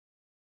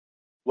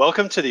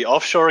Welcome to the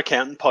Offshore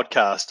Accountant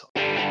Podcast.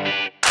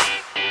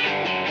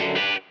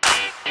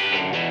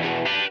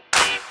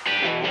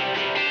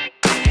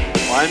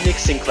 I'm Nick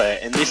Sinclair,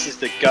 and this is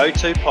the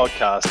go-to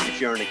podcast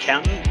if you're an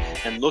accountant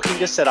and looking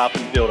to set up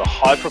and build a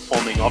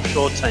high-performing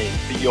offshore team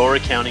for your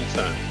accounting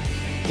firm.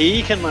 Here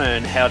you can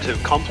learn how to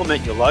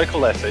complement your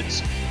local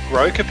efforts,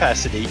 grow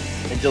capacity,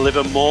 and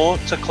deliver more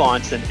to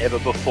clients than ever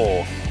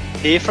before.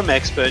 Hear from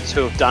experts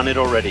who have done it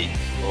already.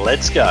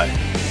 Let's go.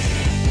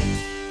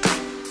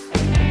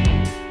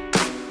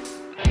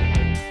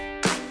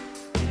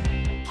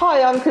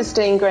 Hi, I'm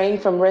Christine Green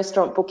from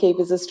Restaurant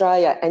Bookkeepers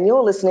Australia, and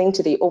you're listening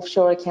to the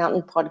Offshore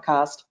Accountant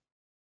Podcast.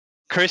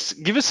 Chris,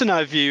 give us an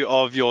overview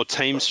of your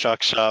team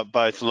structure,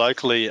 both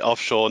locally,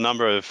 offshore,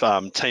 number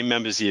of team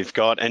members you've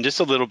got, and just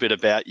a little bit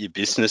about your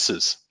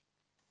businesses.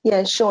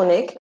 Yeah, sure,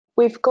 Nick.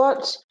 We've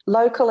got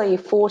locally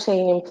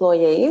 14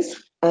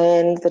 employees,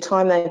 and the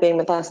time they've been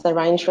with us, they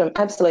range from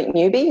absolute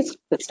newbies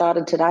that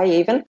started today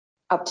even,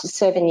 up to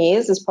 7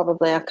 years is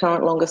probably our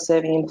current longest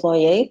serving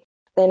employee.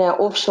 Then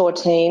our offshore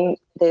team,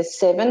 there's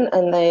 7,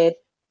 and their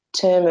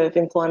term of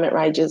employment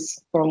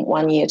ranges from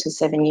 1 year to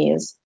 7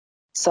 years.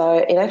 So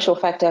in actual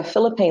fact, our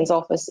Philippines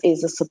office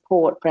is a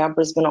support for our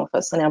Brisbane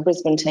office, and our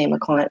Brisbane team are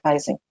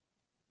client-facing.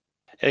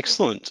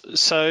 Excellent.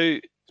 So,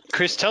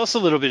 Chris, tell us a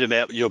little bit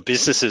about your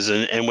businesses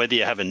and whether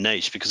you have a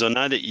niche, because I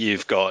know that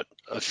you've got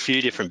a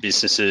few different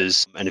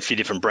businesses and a few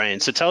different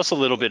brands. So tell us a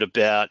little bit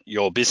about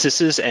your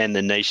businesses and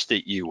the niche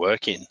that you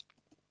work in.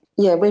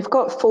 Yeah, we've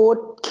got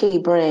 4 key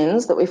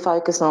brands that we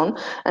focus on,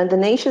 and the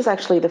niche is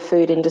actually the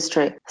food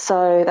industry.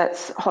 So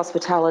that's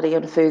hospitality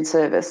and food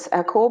service.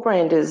 Our core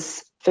brand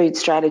is Food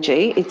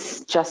Strategy.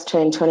 It's just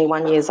turned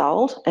 21 years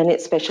old, and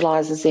it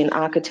specialises in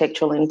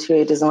architectural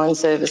interior design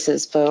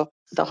services for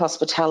the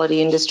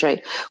hospitality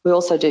industry. We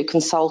also do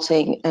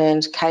consulting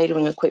and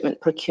catering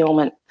equipment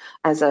procurement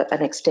as an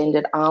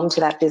extended arm to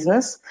that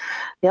business.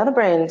 The other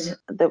brand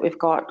that we've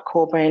got,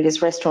 core brand,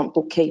 is Restaurant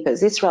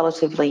Bookkeepers. It's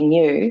relatively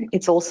new.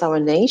 It's also a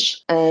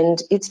niche,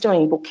 and it's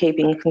doing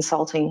bookkeeping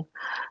consulting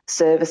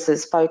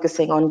services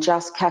focusing on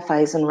just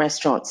cafes and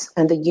restaurants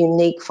and the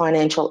unique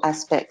financial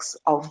aspects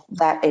of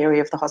that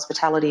area of the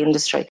hospitality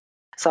industry.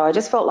 So I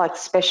just felt like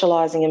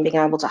specialising and being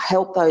able to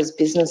help those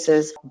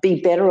businesses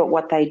be better at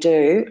what they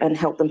do and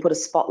help them put a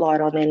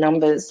spotlight on their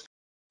numbers.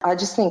 I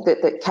just think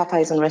that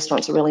cafes and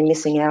restaurants are really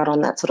missing out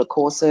on that sort of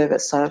core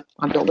service, so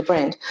I built the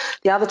brand.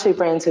 The other 2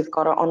 brands we've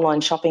got are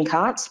online shopping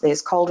carts.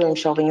 There's Cold Room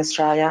Shopping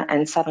Australia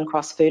and Southern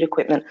Cross Food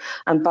Equipment,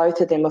 and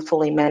both of them are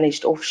fully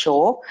managed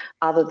offshore,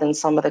 other than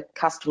some of the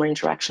customer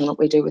interaction that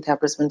we do with our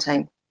Brisbane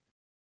team.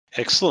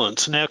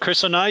 Excellent. Now,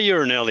 Chris, I know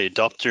you're an early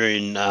adopter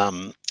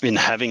in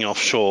having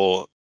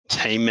offshore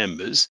team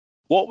members.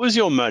 What was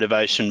your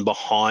motivation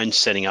behind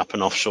setting up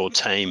an offshore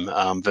team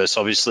versus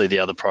obviously the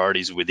other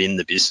priorities within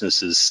the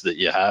businesses that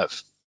you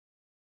have?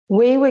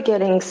 We were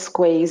getting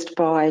squeezed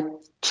by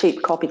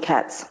cheap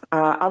copycats,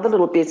 other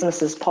little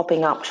businesses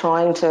popping up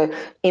trying to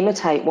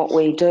imitate what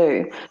we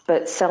do,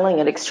 but selling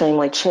it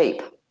extremely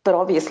cheap. But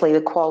obviously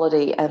the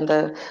quality and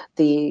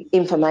the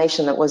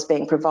information that was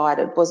being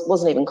provided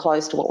wasn't even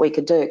close to what we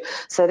could do.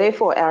 So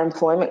therefore our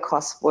employment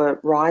costs were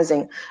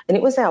rising, and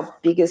it was our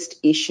biggest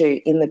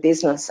issue in the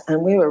business,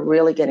 and we were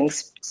really getting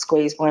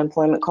squeezed by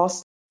employment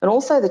costs. And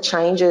also the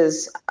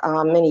changes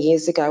many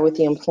years ago with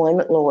the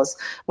employment laws.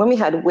 When we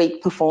had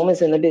weak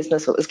performers in the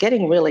business, it was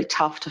getting really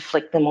tough to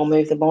flick them or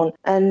move them on.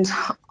 And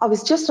I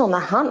was just on the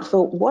hunt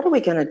for what are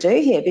we going to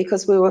do here,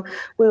 because we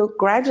were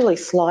gradually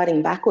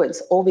sliding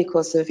backwards, all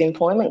because of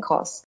employment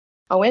costs.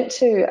 I went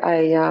to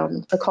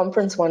a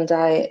conference one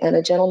day, and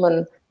a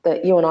gentleman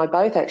that you and I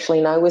both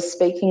actually know was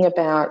speaking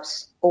about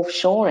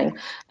offshoring,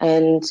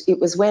 and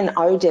it was when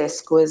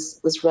Odesk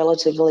was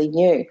relatively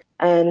new.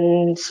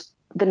 And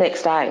the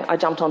next day I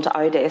jumped onto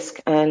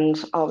Odesk and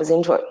I was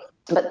into it.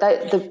 But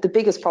the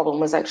biggest problem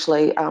was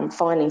actually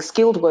finding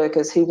skilled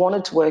workers who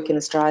wanted to work in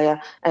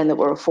Australia and that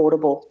were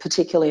affordable,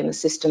 particularly in the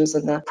systems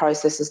and the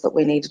processes that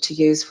we needed to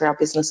use for our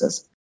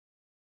businesses.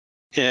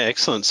 Yeah,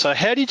 excellent. So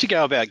how did you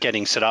go about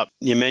getting set up?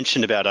 You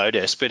mentioned about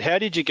Odesk, but how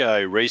did you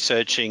go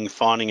researching,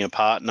 finding a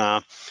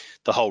partner,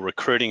 the whole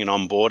recruiting and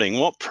onboarding?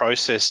 What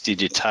process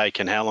did you take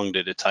and how long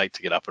did it take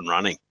to get up and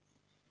running?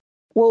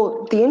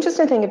 Well, the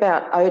interesting thing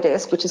about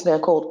Odesk, which is now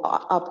called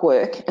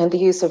Upwork, and the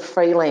use of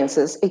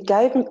freelancers, it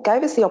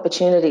gave us the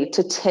opportunity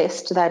to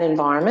test that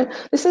environment.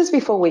 This is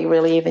before we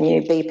really even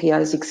knew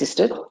BPOs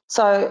existed.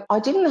 So I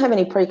didn't have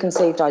any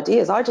preconceived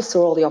ideas. I just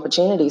saw all the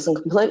opportunities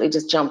and completely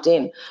just jumped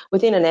in.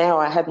 Within an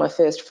hour, I had my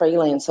first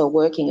freelancer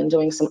working and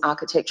doing some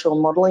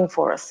architectural modelling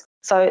for us.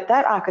 So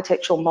that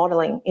architectural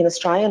modelling in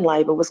Australian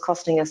labour was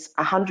costing us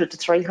 $100 to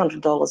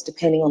 $300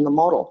 depending on the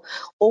model.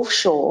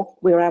 Offshore,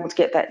 we were able to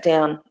get that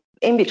down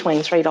in between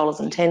 $3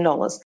 and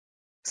 $10.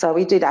 So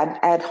we did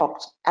ad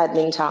hoc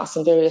admin tasks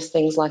and various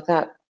things like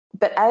that.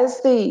 But as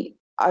the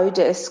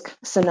Odesk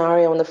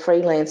scenario and the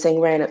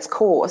freelancing ran its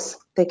course,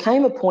 there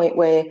came a point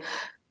where,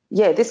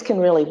 yeah, this can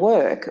really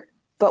work,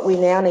 but we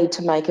now need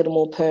to make it a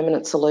more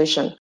permanent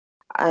solution.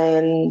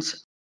 And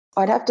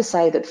I'd have to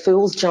say that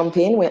fools jump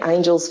in where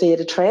angels fear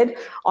to tread.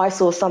 I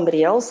saw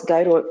somebody else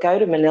go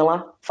to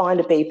Manila, find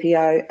a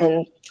BPO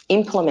and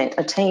implement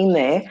a team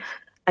there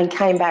and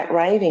came back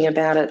raving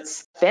about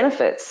its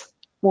benefits.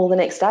 Well, the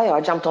next day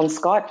I jumped on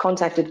Skype,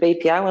 contacted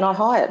BPO and I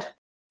hired.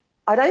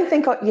 I don't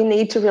think you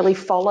need to really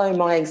follow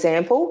my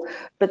example,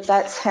 but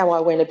that's how I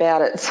went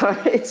about it. So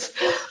it's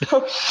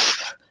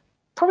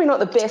probably not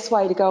the best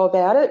way to go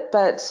about it,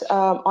 but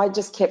I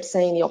just kept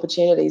seeing the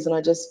opportunities and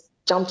I just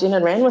jumped in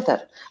and ran with it.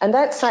 And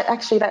that's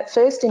actually that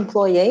first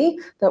employee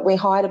that we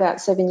hired about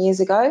 7 years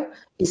ago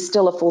is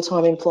still a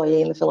full-time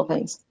employee in the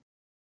Philippines.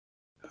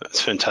 That's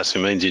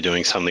fantastic. It means you're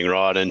doing something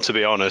right. And to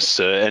be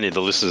honest, any of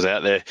the listeners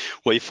out there,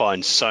 we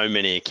find so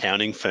many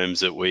accounting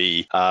firms that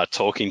we are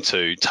talking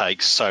to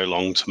take so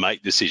long to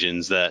make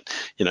decisions that,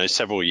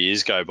 several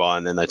years go by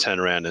and then they turn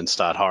around and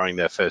start hiring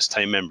their first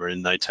team member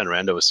and they turn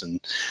around to us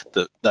and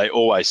they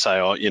always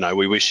say,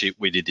 we wish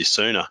we did this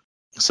sooner.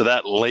 So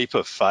that leap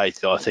of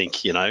faith, I think,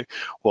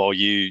 while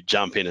you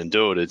jump in and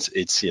do it,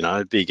 it's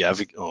a big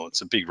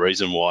it's a big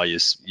reason why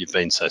you've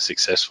been so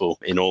successful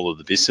in all of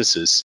the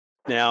businesses.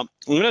 Now, I'm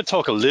going to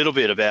talk a little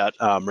bit about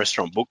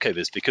restaurant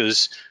bookkeepers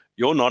because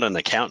you're not an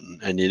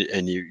accountant and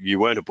you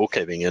weren't a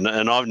bookkeeping, and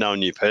I've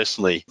known you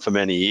personally for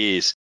many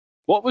years.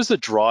 What was the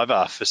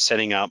driver for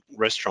setting up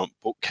restaurant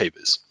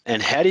bookkeepers,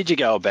 and how did you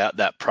go about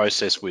that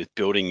process with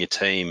building your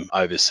team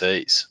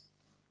overseas?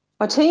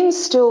 My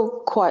team's still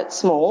quite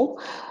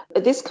small.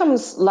 This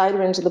comes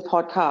later into the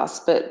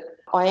podcast, but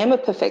I am a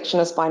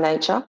perfectionist by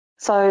nature.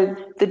 So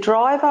the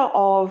driver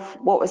of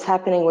what was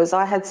happening was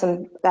I had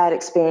some bad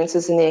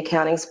experiences in the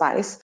accounting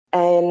space,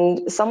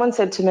 and someone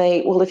said to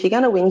me, well, if you're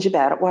going to whinge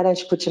about it, why don't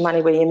you put your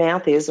money where your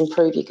mouth is and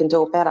prove you can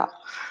do it better?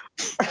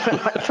 I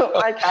thought,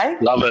 okay.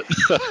 Love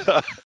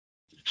it.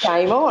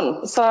 Game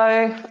on.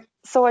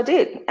 So I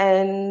did.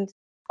 And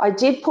I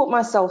did put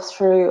myself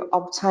through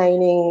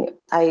obtaining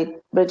a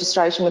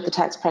registration with the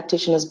Tax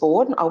Practitioners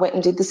Board. I went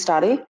and did the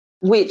study,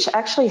 which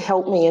actually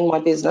helped me in my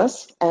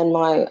business and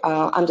my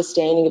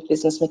understanding of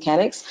business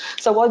mechanics.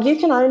 So while you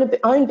can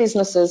own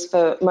businesses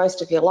for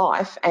most of your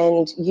life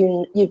and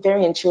you're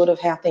very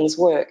intuitive how things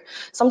work,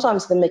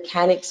 sometimes the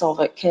mechanics of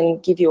it can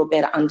give you a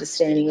better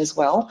understanding as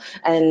well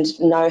and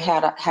know how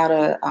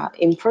to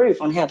improve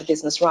on how the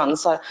business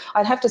runs. So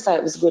I'd have to say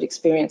it was a good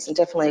experience and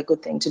definitely a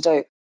good thing to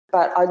do.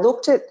 But I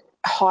looked at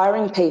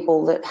hiring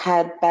people that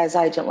had BAS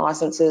agent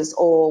licenses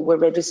or were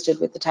registered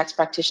with the Tax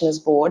Practitioners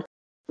Board.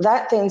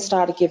 That then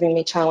started giving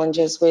me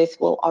challenges with,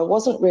 well, I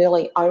wasn't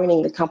really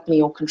owning the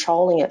company or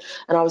controlling it,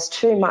 and I was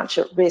too much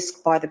at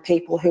risk by the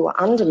people who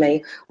were under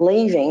me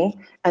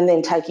leaving and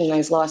then taking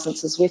those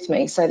licenses with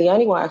me. So the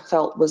only way I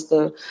felt was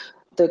the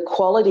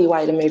quality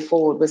way to move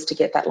forward was to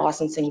get that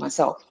licensing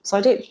myself. So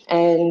I did,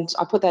 and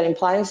I put that in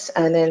place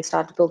and then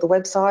started to build the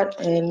website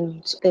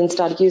and then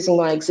started using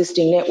my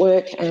existing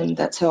network, and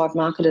that's how I've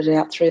marketed it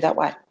out through that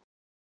way.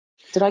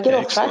 Did I get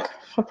off track?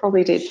 I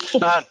probably did.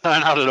 No,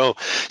 not at all.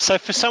 So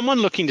for someone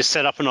looking to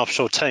set up an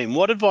offshore team,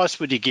 what advice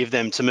would you give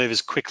them to move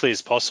as quickly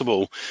as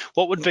possible?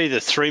 What would be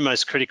the 3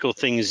 most critical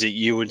things that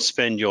you would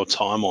spend your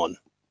time on?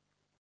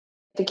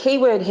 The key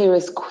word here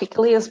is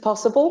quickly as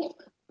possible.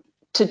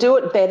 To do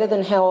it better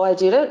than how I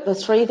did it, the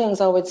 3 things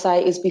I would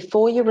say is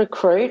before you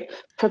recruit,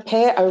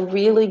 prepare a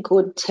really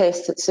good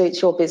test that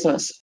suits your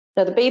business.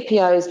 Now, the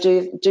BPOs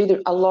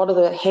do a lot of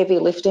the heavy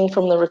lifting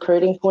from the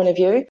recruiting point of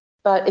view,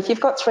 but if you've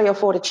got 3 or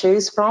 4 to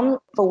choose from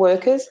for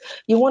workers,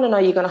 you want to know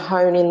you're going to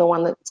hone in the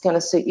one that's going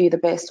to suit you the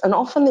best. And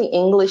often the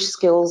English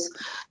skills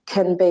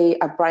can be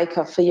a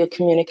breaker for your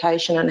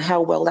communication and how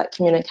well that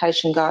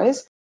communication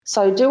goes.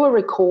 So do a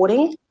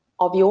recording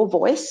of your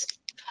voice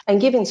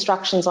and give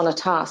instructions on a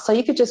task. So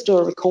you could just do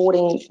a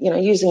recording,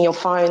 using your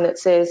phone that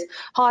says,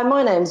 hi,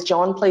 my name's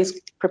John, please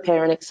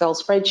prepare an Excel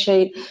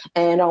spreadsheet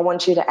and I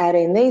want you to add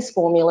in these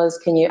formulas.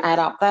 Can you add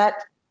up that?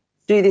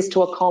 Do this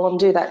to a column,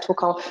 do that to a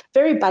column.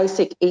 Very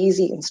basic,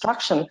 easy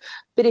instruction.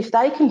 But if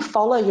they can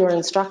follow your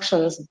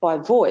instructions by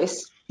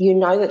voice, you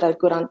know that they've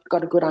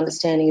got a good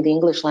understanding of the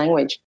English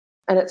language.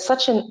 And it's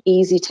such an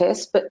easy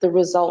test, but the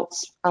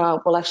results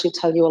will actually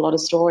tell you a lot of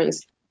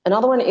stories.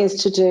 Another one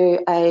is to do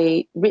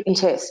a written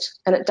test,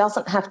 and it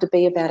doesn't have to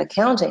be about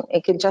accounting.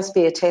 It could just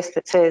be a test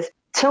that says,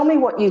 tell me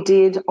what you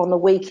did on the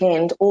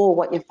weekend or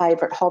what your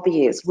favourite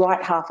hobby is.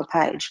 Write half a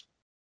page.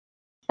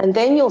 And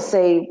then you'll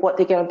see what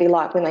they're going to be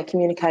like when they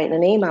communicate in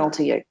an email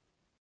to you.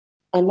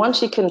 And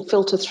once you can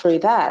filter through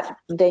that,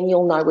 then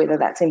you'll know whether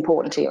that's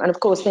important to you. And, of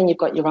course, then you've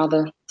got your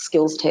other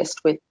skills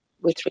test with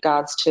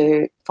regards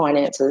to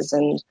finances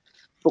and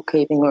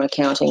bookkeeping or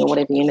accounting or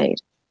whatever you need.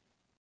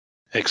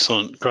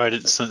 Excellent. Great.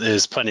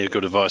 There's plenty of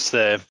good advice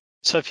there.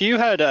 So if you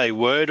had a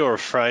word or a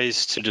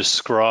phrase to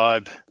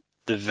describe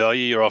the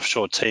value your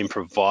offshore team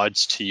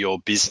provides to your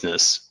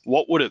business,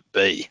 what would it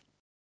be?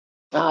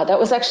 That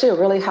was actually a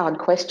really hard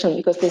question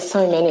because there's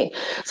so many.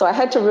 So I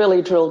had to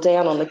really drill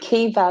down on the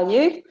key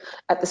value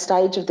at the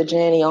stage of the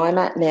journey I'm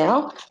at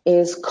now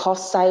is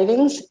cost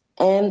savings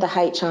and the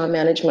HR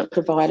management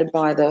provided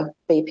by the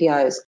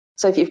BPOs.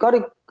 So if you've got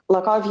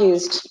I've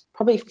used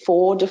probably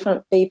 4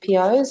 different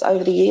BPOs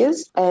over the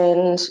years,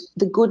 and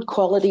the good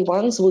quality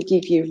ones will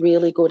give you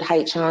really good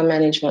HR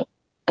management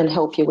and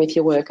help you with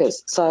your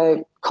workers.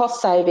 So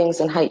cost savings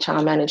and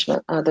HR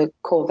management are the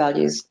core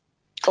values,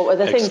 or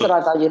the things that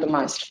I value the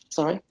most.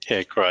 Sorry.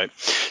 Yeah, great.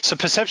 So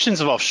perceptions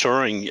of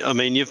offshoring, I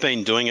mean, you've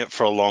been doing it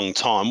for a long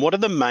time. What are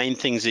the main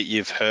things that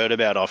you've heard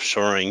about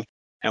offshoring,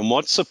 and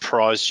what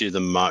surprised you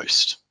the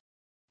most?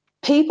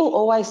 People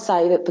always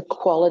say that the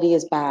quality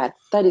is bad.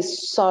 That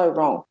is so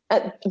wrong.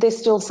 They're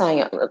still saying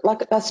it.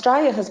 Like,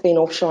 Australia has been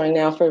offshoring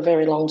now for a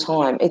very long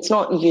time. It's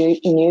not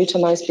new to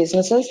most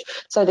businesses.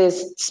 So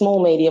there's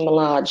small, medium and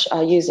large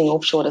using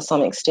offshore to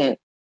some extent.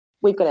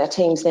 We've got our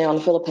teams now in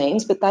the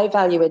Philippines, but they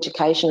value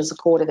education as a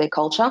core to their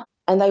culture,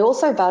 and they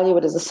also value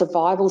it as a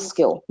survival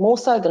skill, more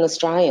so than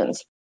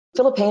Australians.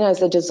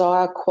 Filipinos, they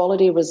desire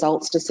quality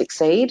results to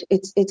succeed.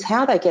 It's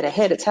how they get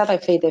ahead. It's how they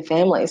feed their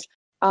families.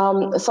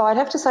 So I'd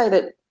have to say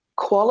that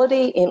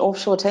quality in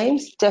offshore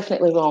teams,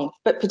 definitely wrong.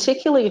 But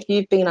particularly if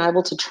you've been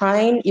able to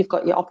train, you've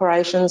got your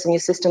operations and your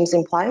systems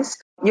in place,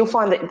 you'll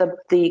find that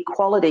the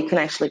quality can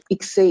actually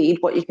exceed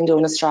what you can do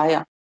in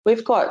Australia.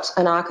 We've got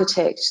an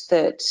architect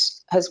that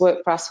has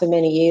worked for us for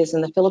many years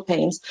in the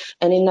Philippines,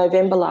 and in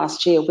November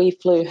last year, we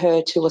flew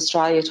her to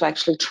Australia to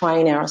actually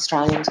train our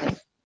Australian team.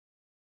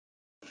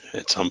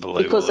 It's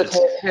unbelievable. Because of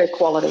her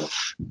quality.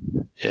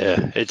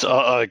 Yeah,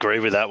 I agree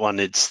with that one.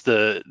 It's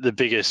the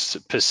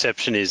biggest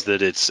perception is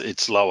that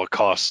it's lower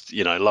cost,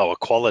 lower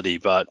quality,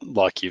 but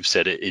like you've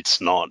said,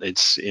 it's not.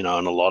 It's, in a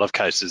lot of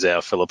cases,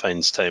 our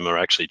Philippines team are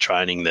actually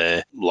training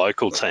their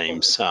local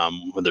teams,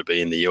 whether it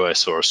be in the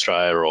US or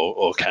Australia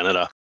or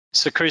Canada.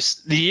 So, Chris,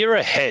 the year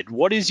ahead,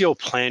 what is your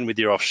plan with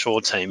your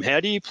offshore team?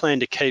 How do you plan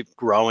to keep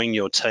growing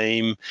your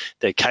team,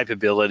 their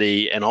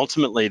capability, and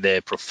ultimately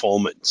their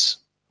performance?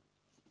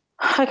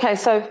 Okay,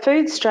 so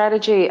Food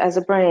Strategy as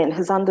a brand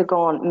has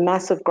undergone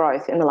massive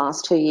growth in the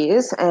last 2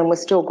 years, and we're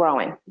still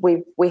growing.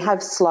 We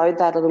have slowed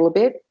that a little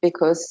bit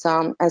because,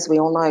 as we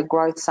all know,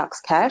 growth sucks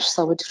cash,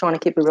 so we're just trying to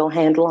keep a real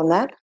handle on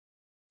that.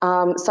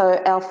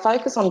 So our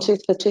focus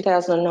for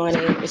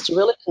 2019 is to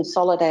really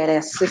consolidate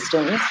our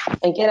systems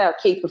and get our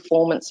key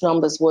performance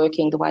numbers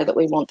working the way that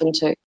we want them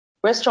to.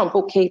 Restaurant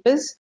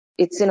Bookkeepers,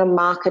 it's in a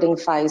marketing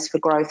phase for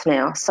growth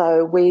now.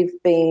 So we've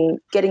been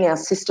getting our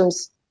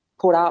systems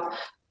put up,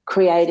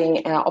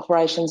 creating our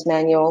operations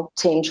manual,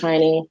 team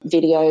training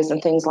videos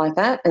and things like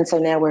that. And so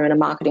now we're in a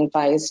marketing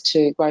phase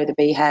to grow the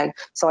BHAG.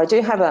 So I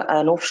do have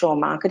an offshore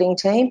marketing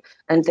team,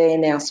 and they're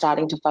now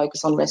starting to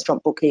focus on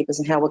Restaurant Bookkeepers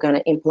and how we're going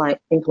to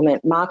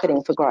implement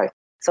marketing for growth.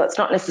 So it's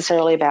not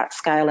necessarily about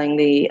scaling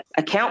the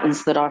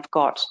accountants that I've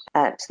got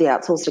at the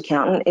outsourced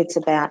accountant. It's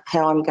about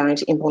how I'm going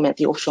to implement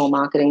the offshore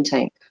marketing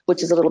team,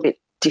 which is a little bit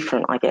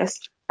different, I guess.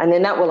 And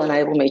then that will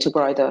enable me to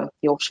grow the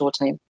offshore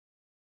team.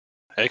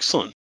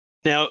 Excellent.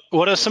 Now,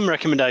 what are some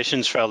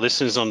recommendations for our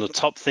listeners on the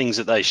top things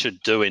that they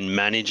should do in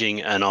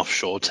managing an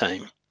offshore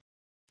team?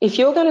 If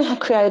you're going to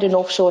create an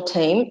offshore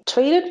team,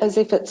 treat it as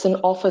if it's an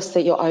office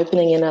that you're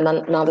opening in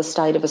another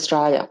state of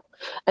Australia,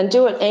 and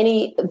do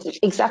it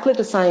exactly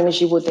the same as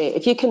you would there.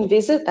 If you can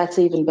visit, that's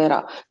even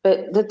better.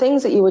 But the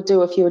things that you would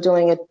do if you were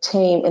doing a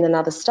team in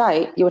another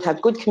state, you would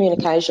have good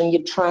communication,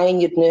 you'd train,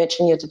 you'd nurture,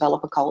 and you'd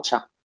develop a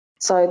culture.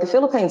 So the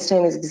Philippines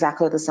team is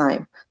exactly the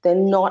same. They're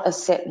not a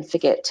set and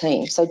forget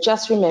team. So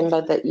just remember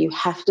that you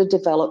have to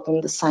develop them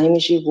the same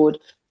as you would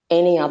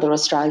any other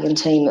Australian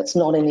team that's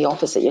not in the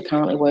office that you're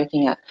currently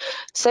working at.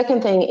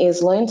 Second thing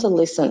is learn to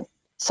listen.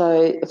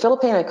 So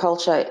Filipino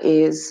culture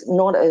is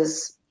not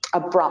as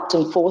abrupt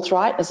and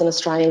forthright as an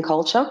Australian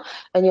culture,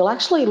 and you'll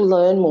actually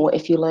learn more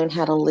if you learn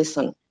how to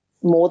listen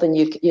more than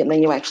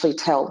you actually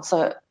tell.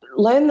 So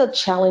learn the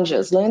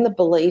challenges, learn the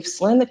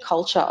beliefs, learn the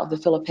culture of the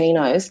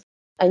Filipinos,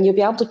 and you'll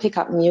be able to pick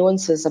up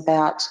nuances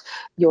about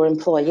your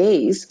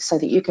employees so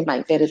that you can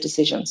make better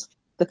decisions.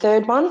 The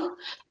third one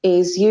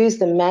is use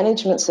the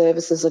management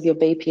services of your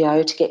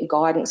BPO to get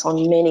guidance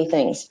on many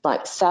things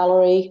like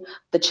salary,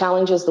 the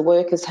challenges the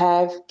workers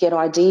have, get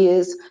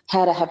ideas,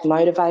 how to have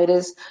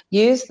motivators.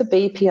 Use the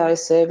BPO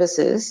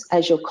services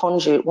as your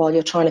conduit while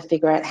you're trying to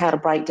figure out how to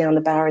break down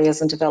the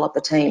barriers and develop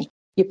the team.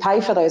 You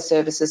pay for those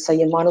services, so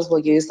you might as well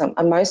use them.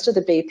 And most of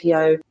the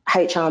BPO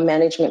HR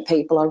management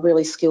people are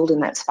really skilled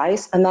in that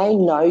space, and they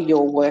know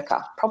your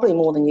worker, probably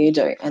more than you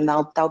do, and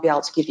they'll be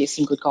able to give you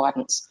some good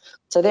guidance.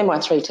 So they're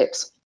my 3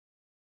 tips.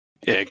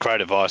 Yeah,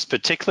 great advice,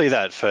 particularly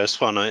that first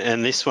one.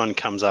 And this one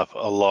comes up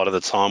a lot of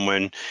the time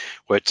when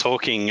we're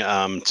talking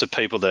to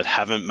people that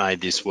haven't made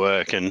this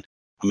work. And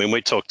I mean,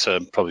 we talk to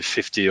probably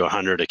 50 or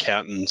 100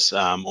 accountants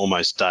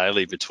almost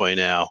daily between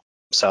our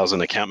sales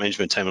and account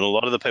management team. And a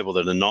lot of the people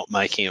that are not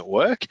making it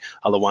work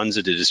are the ones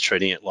that are just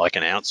treating it like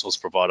an outsource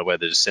provider where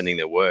they're just sending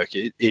their work.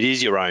 It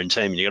is your own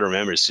team. You got to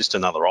remember, it's just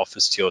another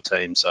office to your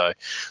team. So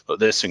look,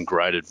 there's some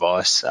great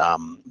advice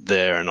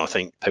there. And I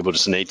think people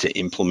just need to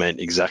implement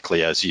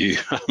exactly as you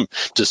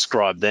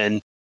described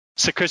then.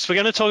 So, Chris, we're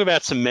going to talk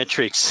about some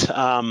metrics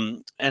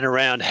and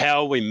around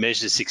how we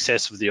measure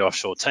success with the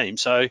offshore team.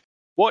 So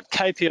What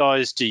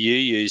KPIs do you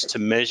use to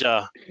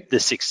measure the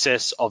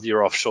success of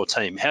your offshore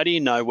team? How do you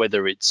know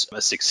whether it's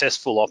a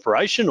successful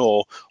operation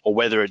or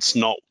whether it's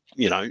not,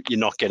 you're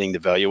not getting the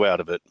value out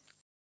of it?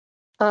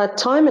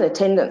 Time and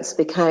attendance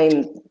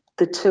became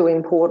the two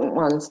important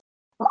ones.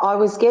 I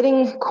was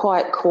getting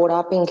quite caught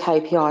up in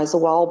KPIs a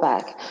while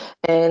back,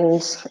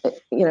 and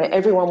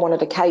everyone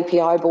wanted a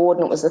KPI board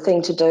and it was the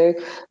thing to do.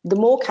 The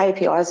more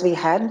KPIs we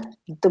had,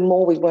 the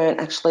more we weren't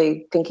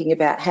actually thinking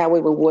about how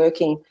we were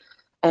working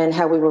and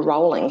how we were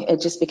rolling.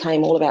 It just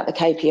became all about the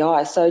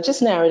KPI. So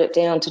just narrowed it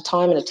down to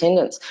time and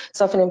attendance.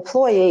 So if an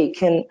employee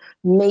can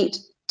meet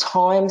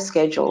time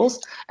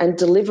schedules and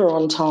deliver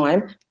on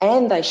time,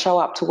 and they show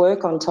up to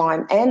work on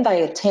time, and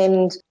they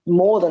attend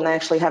more than they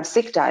actually have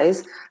sick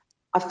days,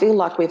 I feel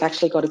like we've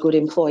actually got a good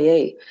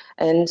employee.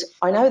 And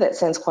I know that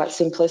sounds quite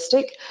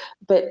simplistic,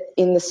 but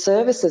in the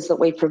services that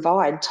we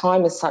provide,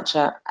 time is such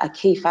a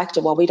key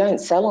factor. While we don't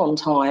sell on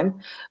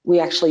time, we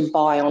actually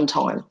buy on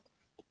time,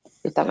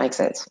 if that makes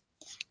sense.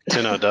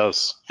 No, it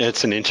does.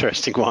 It's an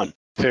interesting one.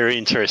 Very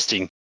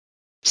interesting.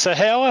 So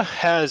how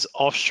has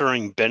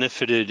offshoring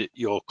benefited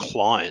your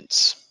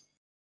clients?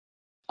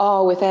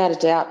 Oh, without a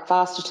doubt,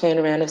 faster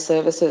turnaround of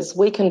services.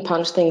 We can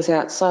punch things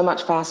out so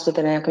much faster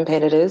than our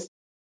competitors.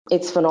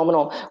 It's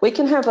phenomenal. We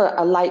can have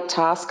a late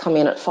task come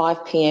in at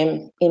 5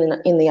 p.m.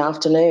 in the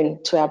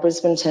afternoon to our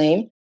Brisbane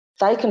team.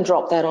 They can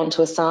drop that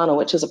onto Asana,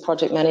 which is a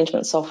project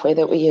management software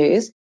that we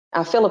use.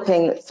 Our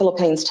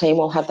Philippines team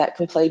will have that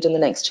completed in the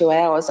next 2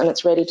 hours, and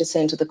it's ready to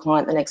send to the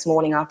client the next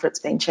morning after it's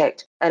been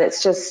checked. And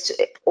it's just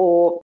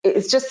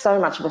so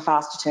much of a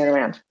faster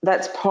turnaround.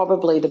 That's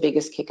probably the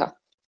biggest kicker.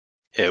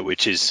 Yeah,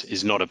 which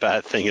is not a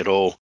bad thing at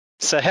all.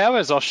 So how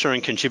has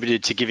offshoring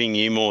contributed to giving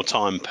you more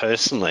time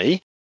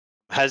personally?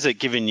 Has it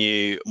given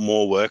you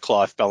more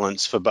work-life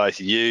balance for both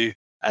you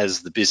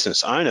as the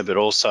business owner, but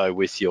also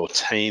with your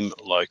team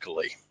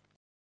locally?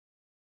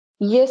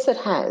 Yes, it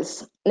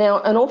has.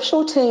 Now, an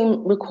offshore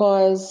team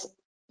requires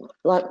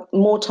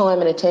more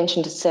time and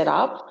attention to set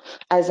up,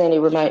 as any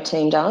remote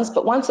team does.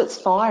 But once it's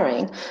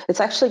firing,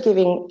 it's actually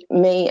giving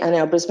me and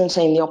our Brisbane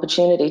team the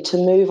opportunity to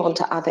move on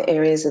to other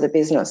areas of the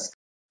business.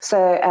 So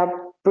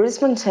our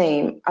Brisbane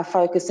team are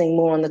focusing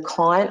more on the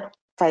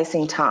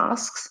client-facing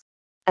tasks,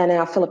 and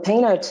our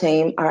Filipino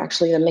team are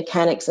actually the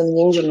mechanics in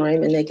the engine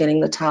room, and they're getting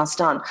the task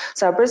done.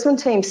 So our Brisbane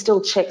team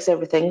still checks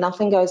everything.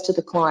 Nothing goes to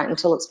the client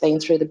until it's been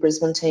through the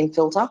Brisbane team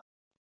filter.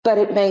 But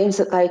it means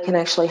that they can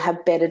actually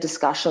have better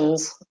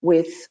discussions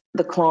with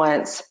the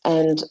clients,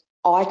 and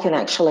I can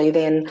actually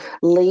then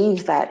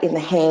leave that in the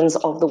hands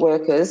of the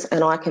workers,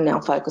 and I can now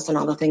focus on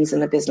other things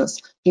in the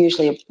business,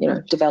 usually,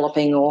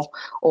 developing or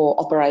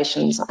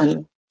operations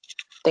and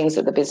things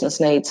that the business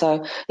needs.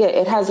 So, yeah,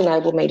 it has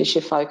enabled me to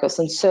shift focus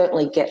and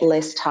certainly get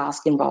less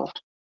task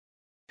involved.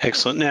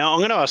 Excellent. Now, I'm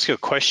going to ask you a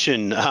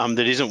question that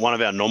isn't one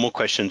of our normal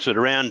questions, but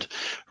around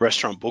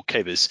restaurant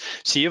bookkeepers.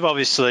 So you've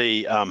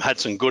obviously had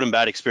some good and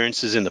bad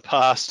experiences in the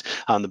past.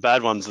 The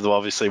bad ones are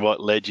obviously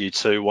what led you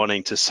to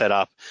wanting to set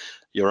up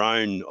your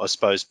own, I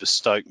suppose,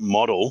 bespoke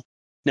model.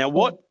 Now,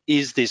 what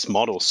is this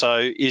model? So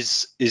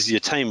is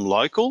your team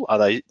local?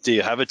 Do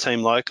you have a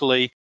team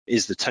locally?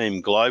 Is the team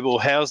global?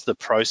 How's the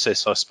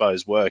process, I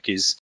suppose, work? You're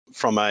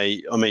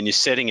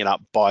setting it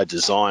up by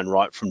design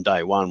right from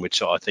day one,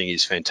 which I think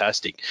is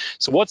fantastic.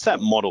 So what's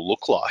that model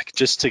look like?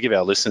 Just to give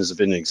our listeners a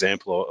bit of an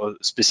example, or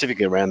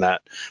specifically around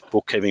that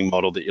bookkeeping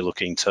model that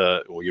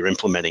you're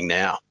implementing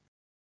now.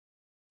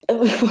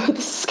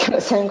 This is going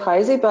to sound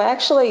crazy, but I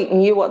actually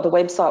knew what the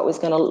website was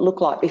going to look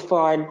like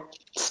before I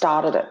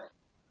started it.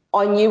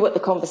 I knew what the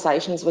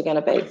conversations were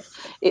going to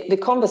be. The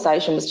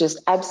conversation was just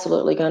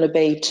absolutely going to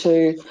be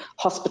to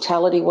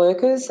hospitality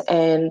workers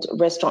and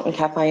restaurant and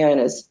cafe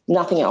owners,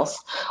 nothing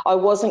else. I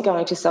wasn't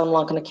going to sound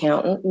like an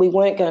accountant. We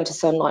weren't going to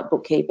sound like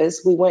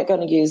bookkeepers. We weren't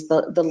going to use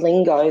the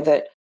lingo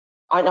that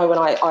I know when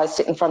I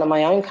sit in front of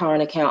my own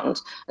current accountant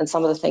and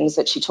some of the things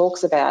that she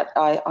talks about,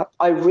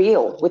 I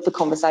reel with the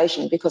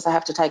conversation because I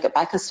have to take it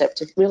back a step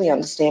to really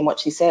understand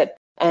what she said.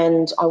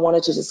 And I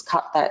wanted to just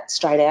cut that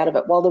straight out of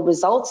it. While the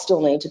results still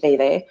need to be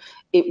there,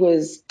 it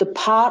was the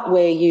part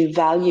where you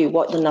value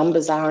what the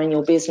numbers are in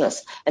your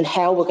business and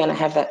how we're going to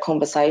have that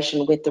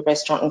conversation with the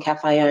restaurant and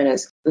cafe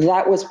owners.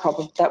 That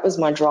was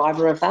my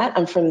driver of that.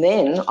 And from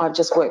then, I've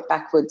just worked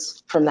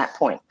backwards from that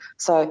point.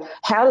 So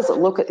how does it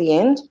look at the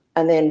end?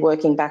 And then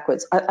working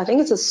backwards. I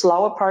think it's a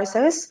slower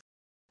process,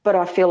 but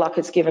I feel like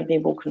it's given me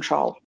more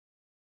control.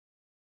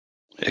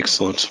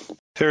 Excellent.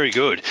 Very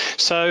good.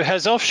 So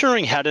has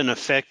offshoring had an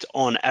effect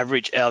on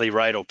average hourly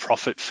rate or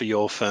profit for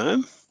your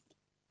firm?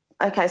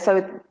 Okay,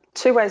 so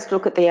two ways to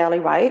look at the hourly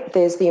rate.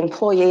 There's the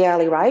employee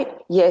hourly rate.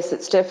 Yes,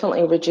 it's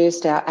definitely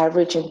reduced our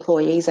average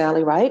employee's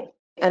hourly rate,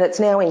 and it's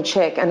now in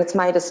check, and it's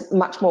made us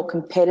much more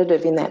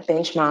competitive in that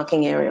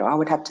benchmarking area, I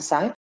would have to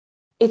say.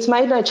 It's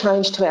made no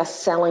change to our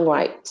selling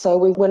rate. So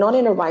we're not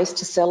in a race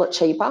to sell it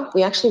cheaper.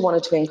 We actually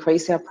wanted to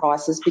increase our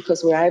prices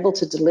because we're able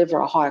to deliver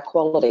a higher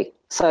quality.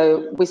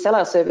 So we sell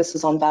our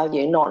services on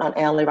value, not on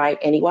hourly rate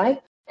anyway.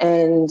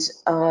 And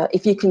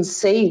if you can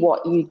see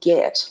what you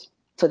get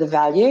for the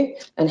value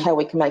and how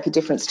we can make a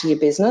difference to your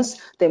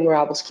business, then we're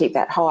able to keep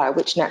that high,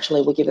 which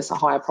naturally will give us a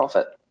higher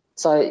profit.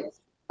 So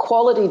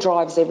quality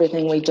drives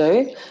everything we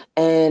do,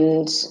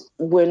 and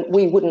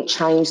we wouldn't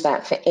change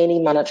that for any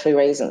monetary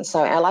reason. So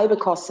our labour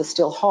costs are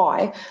still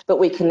high, but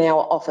we can now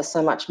offer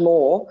so much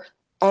more,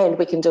 and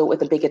we can do it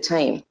with a bigger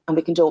team, and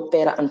we can do it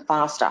better and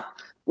faster,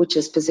 which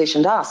has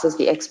positioned us as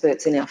the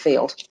experts in our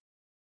field.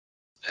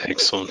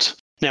 Excellent.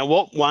 Now,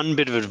 what one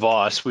bit of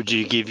advice would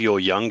you give your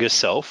younger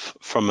self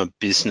from a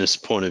business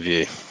point of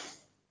view?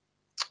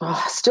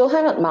 I still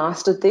haven't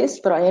mastered this,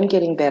 but I am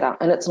getting better,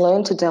 and it's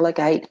learned to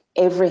delegate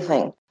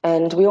everything.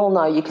 And we all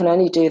know you can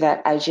only do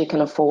that as you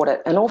can afford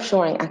it. And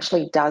offshoring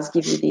actually does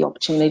give you the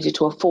opportunity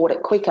to afford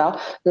it quicker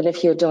than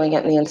if you're doing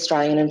it in the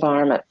Australian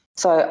environment.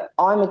 So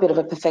I'm a bit of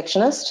a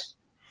perfectionist,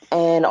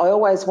 and I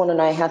always want to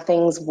know how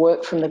things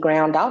work from the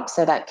ground up,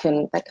 so that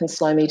can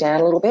slow me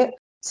down a little bit.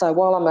 So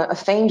while I'm a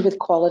fiend with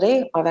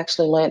quality, I've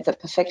actually learnt that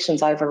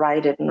perfection's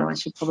overrated, and I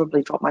should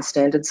probably drop my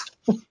standards.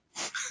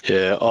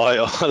 Yeah, I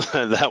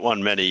learned that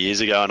one many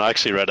years ago, and I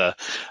actually read a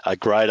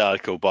great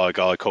article by a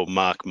guy called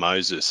Mark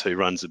Moses, who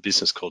runs a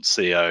business called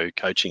CEO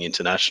Coaching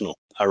International,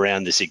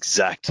 around this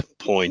exact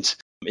point,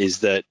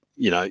 is that,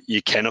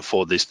 you can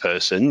afford this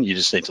person, you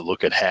just need to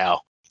look at how.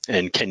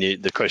 And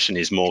the question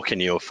is more, can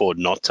you afford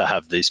not to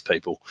have these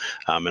people?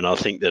 And I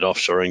think that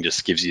offshoring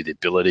just gives you the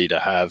ability to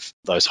have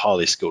those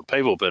highly skilled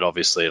people, but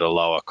obviously at a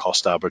lower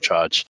cost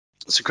arbitrage.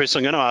 So, Chris,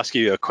 I'm going to ask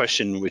you a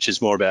question which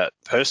is more about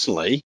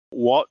personally.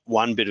 What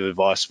one bit of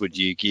advice would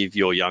you give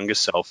your younger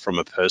self from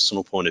a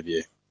personal point of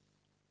view?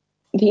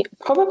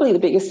 Probably the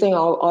biggest thing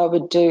I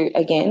would do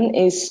again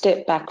is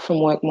step back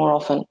from work more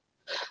often,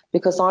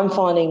 because I'm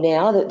finding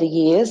now that the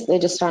years, they're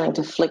just starting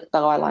to flick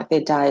by like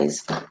they're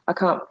days.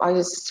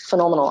 It's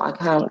phenomenal. I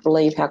can't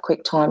believe how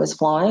quick time is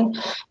flying.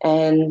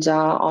 And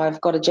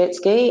I've got a jet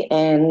ski,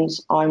 and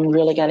I'm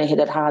really going to hit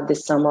it hard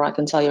this summer, I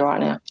can tell you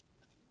right now.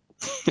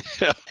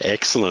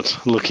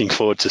 Excellent. Looking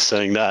forward to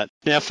seeing that.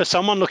 Now, for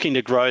someone looking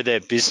to grow their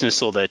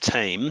business or their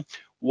team,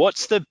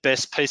 what's the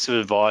best piece of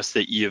advice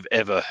that you've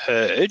ever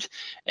heard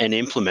and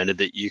implemented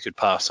that you could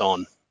pass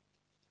on?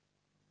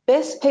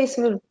 Best piece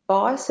of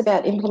advice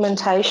about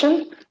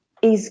implementation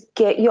is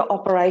get your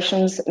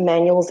operations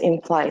manuals in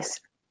place.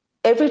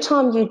 Every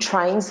time you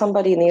train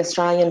somebody in the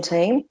Australian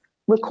team,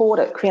 record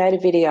it, create a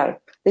video.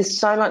 There's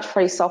so much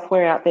free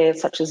software out there,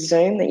 such as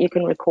Zoom, that you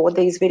can record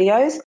these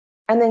videos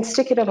and then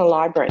stick it in a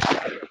library.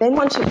 Then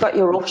once you've got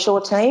your offshore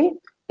team,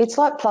 it's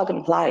like plug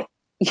and play.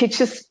 You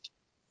just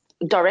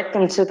direct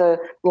them to the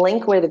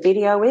link where the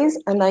video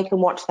is, and they can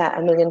watch that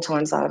a million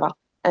times over.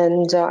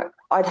 And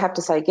I'd have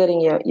to say getting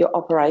your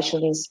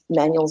operations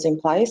manuals in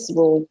place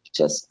will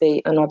just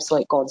be an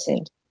absolute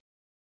godsend.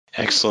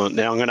 Excellent.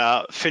 Now I'm going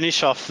to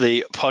finish off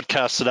the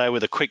podcast today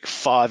with a quick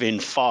 5 in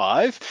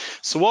 5.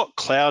 So what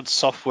cloud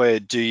software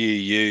do you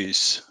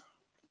use?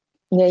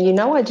 Yeah,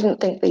 I didn't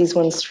think these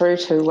ones through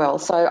too well.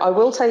 So I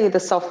will tell you the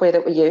software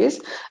that we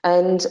use,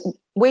 and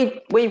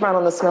we run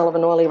on the smell of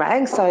an oily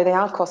rag, so they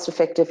are cost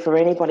effective for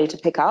anybody to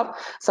pick up.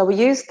 So we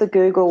use the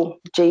Google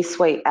G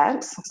Suite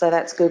apps, so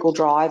that's Google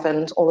Drive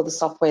and all of the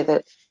software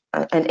that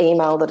and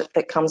email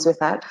that comes with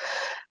that.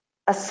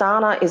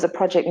 Asana is a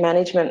project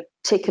management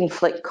tick and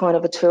flick kind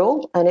of a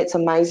tool, and it's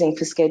amazing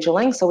for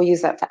scheduling. So we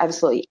use that for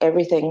absolutely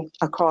everything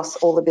across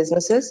all the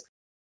businesses.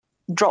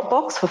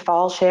 Dropbox for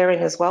file sharing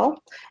as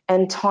well,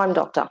 and Time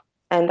Doctor.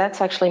 And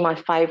that's actually my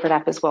favourite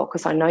app as well,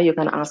 because I know you're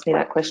going to ask me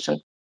that question.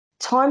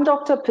 Time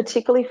Doctor,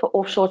 particularly for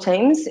offshore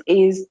teams,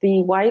 is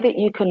the way that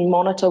you can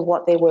monitor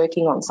what they're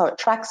working on. So it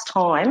tracks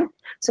time. As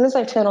soon as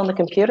they turn on the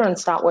computer and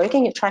start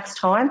working, it tracks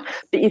time,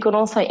 but you can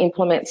also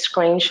implement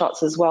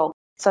screenshots as well.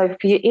 So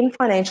if you're in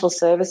financial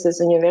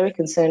services and you're very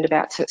concerned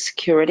about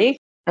security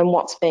and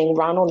what's being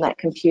run on that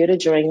computer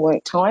during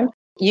work time,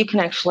 you can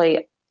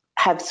actually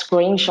have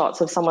screenshots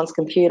of someone's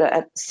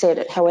computer set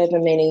at however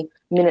many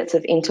minutes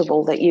of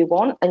interval that you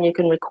want, and you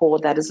can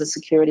record that as a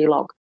security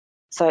log.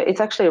 So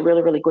it's actually a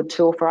really, really good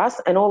tool for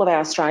us, and all of our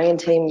Australian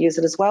team use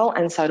it as well,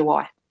 and so do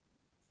I.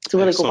 It's a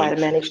really good way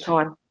to manage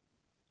time.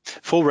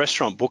 For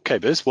restaurant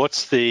bookkeepers,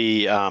 what's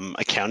the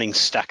accounting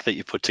stack that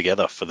you put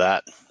together for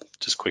that,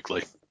 just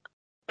quickly?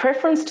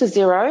 Preference to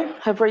Xero.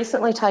 Have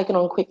recently taken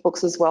on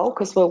QuickBooks as well,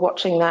 because we're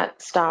watching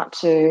that start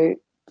to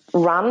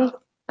run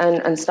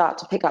and start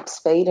to pick up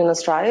speed in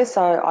Australia.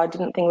 So I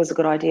didn't think it was a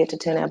good idea to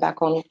turn our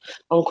back on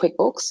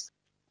QuickBooks.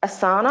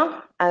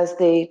 Asana as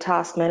the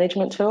task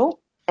management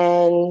tool.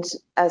 And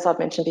as I've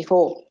mentioned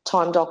before,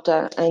 Time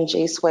Doctor and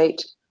G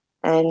Suite.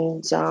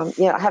 And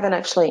I haven't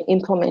actually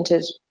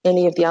implemented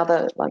any of the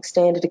other like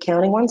standard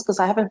accounting ones, because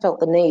I haven't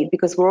felt the need,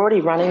 because we're already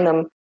running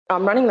them.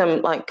 I'm running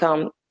them like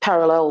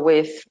parallel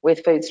with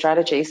food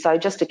strategy. So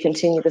just to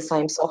continue the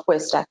same software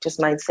stack just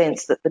made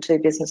sense that the two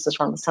businesses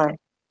run the same.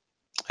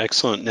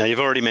 Excellent. Now, you've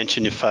already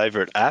mentioned your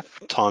favourite app,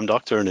 Time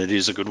Doctor, and it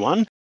is a good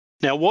one.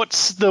 Now,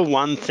 what's the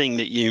one thing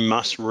that you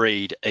must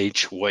read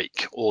each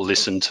week or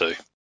listen to?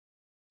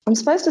 I'm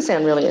supposed to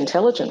sound really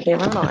intelligent here,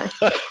 aren't I?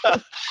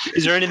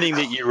 Is there anything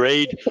that you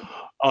read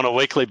on a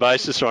weekly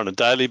basis or on a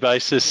daily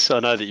basis? I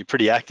know that you're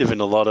pretty active in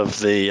a lot of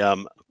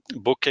the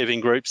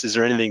bookkeeping groups? Is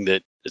there anything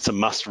that it's a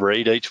must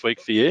read each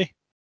week for you?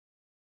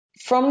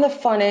 From the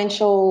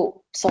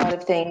financial side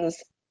of things,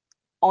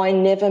 I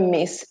never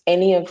miss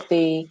any of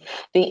the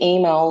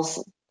emails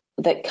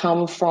that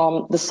come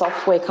from the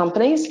software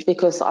companies,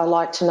 because I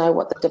like to know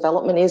what the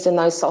development is in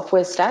those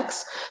software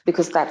stacks,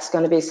 because that's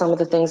going to be some of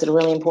the things that are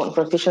really important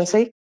for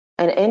efficiency.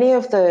 And any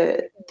of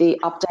the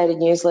updated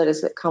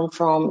newsletters that come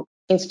from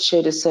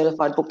Institute of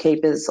Certified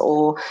Bookkeepers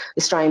or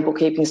Australian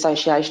Bookkeeping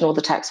Association or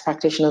the Tax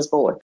Practitioners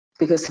Board,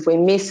 because if we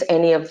miss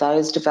any of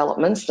those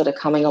developments that are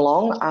coming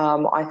along,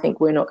 I think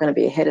we're not going to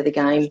be ahead of the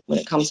game when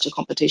it comes to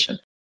competition.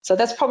 So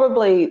that's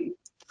probably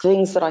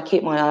things that I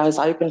keep my eyes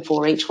open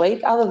for each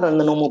week, other than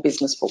the normal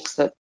business books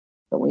that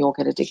we all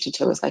get addicted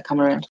to as they come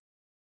around.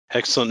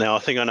 Excellent. Now, I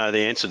think I know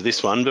the answer to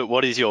this one, but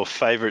what is your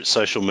favourite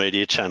social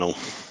media channel?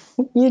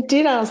 You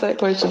did ask that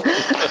question.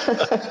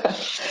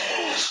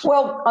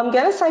 Well, I'm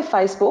going to say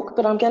Facebook,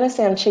 but I'm going to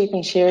sound cheap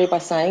and cheery by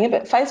saying it.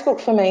 But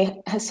Facebook for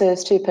me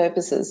serves two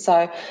purposes.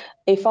 So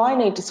if I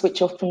need to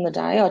switch off from the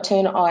day, I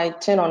turn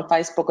on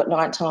Facebook at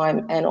night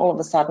time, and all of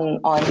a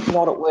sudden I'm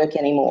not at work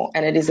anymore,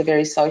 and it is a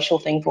very social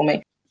thing for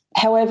me.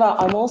 However,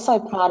 I'm also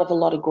part of a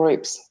lot of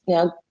groups.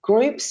 Now,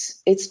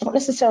 groups, it's not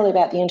necessarily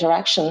about the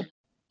interaction.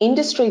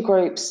 Industry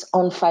groups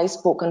on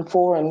Facebook and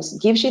forums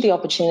gives you the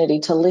opportunity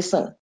to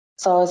listen.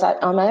 So as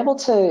I'm able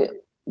to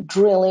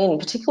drill in,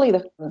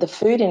 particularly the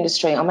food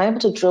industry, I'm able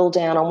to drill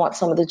down on what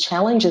some of the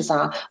challenges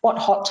are, what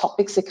hot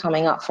topics are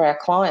coming up for our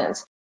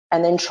clients,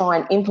 and then try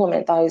and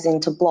implement those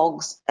into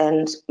blogs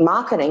and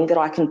marketing that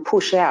I can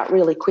push out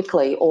really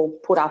quickly or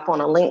put up on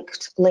a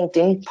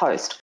LinkedIn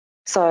post.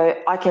 So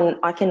I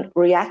can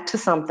react to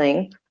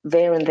something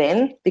there and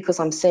then because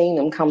I'm seeing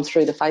them come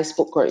through the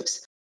Facebook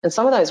groups. And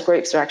some of those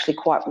groups are actually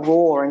quite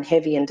raw and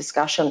heavy in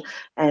discussion,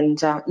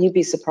 and you'd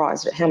be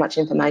surprised at how much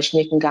information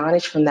you can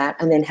garnish from that,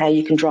 and then how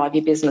you can drive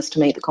your business to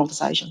meet the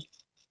conversation.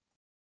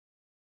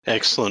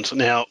 Excellent.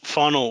 Now,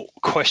 final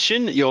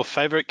question, your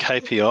favourite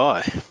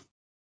KPI?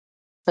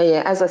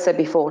 Yeah, as I said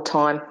before,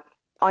 time.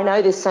 I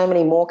know there's so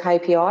many more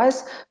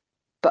KPIs,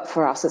 but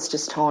for us it's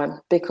just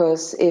time,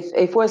 because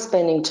if we're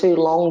spending too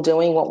long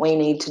doing what we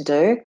need to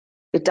do,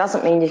 it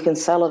doesn't mean you can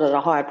sell it at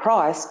a higher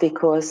price,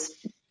 because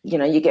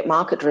you get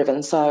market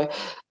driven. So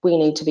we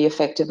need to be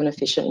effective and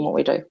efficient in what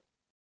we do.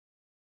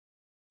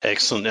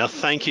 Excellent. Now,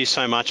 thank you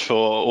so much for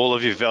all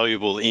of your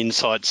valuable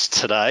insights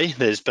today.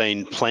 There's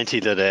been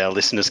plenty that our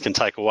listeners can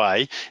take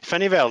away. If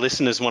any of our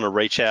listeners want to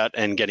reach out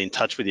and get in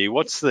touch with you,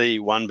 what's the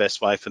one best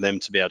way for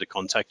them to be able to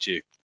contact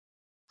you?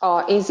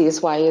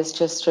 Easiest way is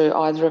just through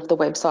either of the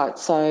websites.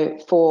 So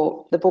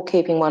for the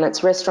bookkeeping one, it's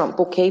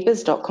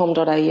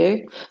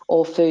restaurantbookkeepers.com.au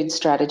or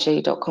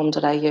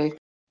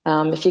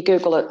foodstrategy.com.au. If you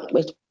Google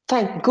it,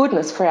 thank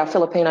goodness for our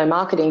Filipino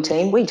marketing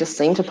team, we just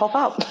seem to pop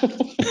up.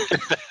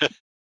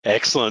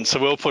 Excellent. So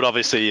we'll put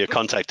obviously your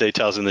contact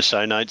details in the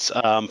show notes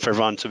for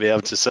everyone to be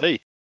able to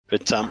see.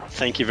 But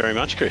thank you very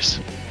much, Chris.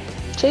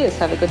 Cheers.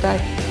 Have a good day.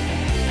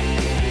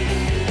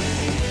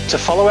 To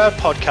follow our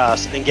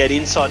podcast and get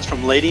insights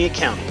from leading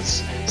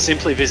accountants,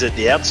 simply visit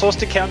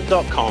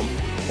theoutsourcedaccountant.com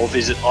or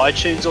visit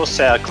iTunes or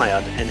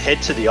SoundCloud and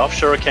head to the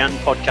Offshore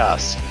Accountant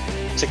Podcast.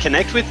 To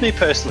connect with me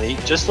personally,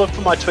 just look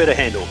for my Twitter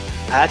handle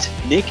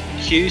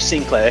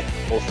 @NickQSinclair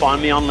or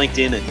find me on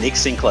LinkedIn at Nick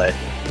Sinclair.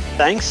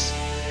 Thanks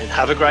and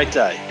have a great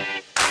day.